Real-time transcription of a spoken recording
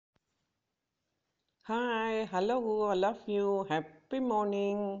Hi, hello, all of you. Happy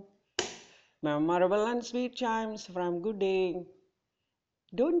morning. Memorable and sweet chimes from good day.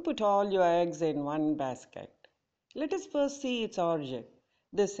 Don't put all your eggs in one basket. Let us first see its origin.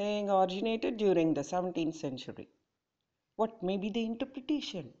 The saying originated during the 17th century. What may be the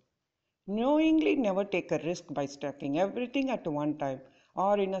interpretation? Knowingly never take a risk by stuffing everything at one time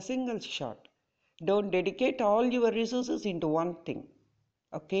or in a single shot. Don't dedicate all your resources into one thing.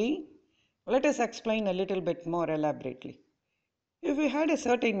 Okay? Let us explain a little bit more elaborately. If we had a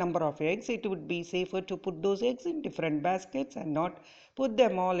certain number of eggs, it would be safer to put those eggs in different baskets and not put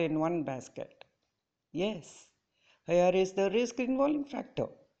them all in one basket. Yes, here is the risk involving factor.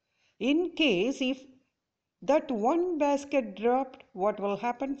 In case if that one basket dropped, what will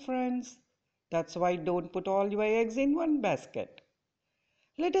happen, friends? That's why don't put all your eggs in one basket.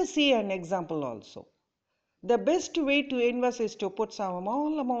 Let us see an example also. The best way to invest is to put some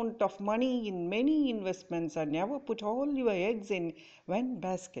small amount of money in many investments and never put all your eggs in one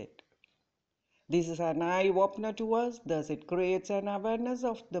basket. This is an eye-opener to us, thus it creates an awareness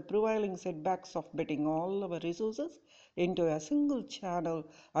of the prevailing setbacks of betting all our resources into a single channel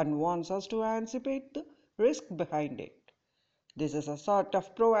and wants us to anticipate the risk behind it. This is a sort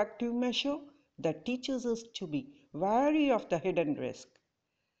of proactive measure that teaches us to be wary of the hidden risk.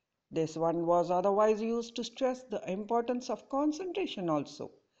 This one was otherwise used to stress the importance of concentration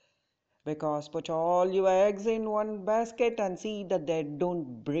also. Because put all your eggs in one basket and see that they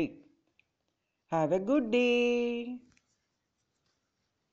don't break. Have a good day.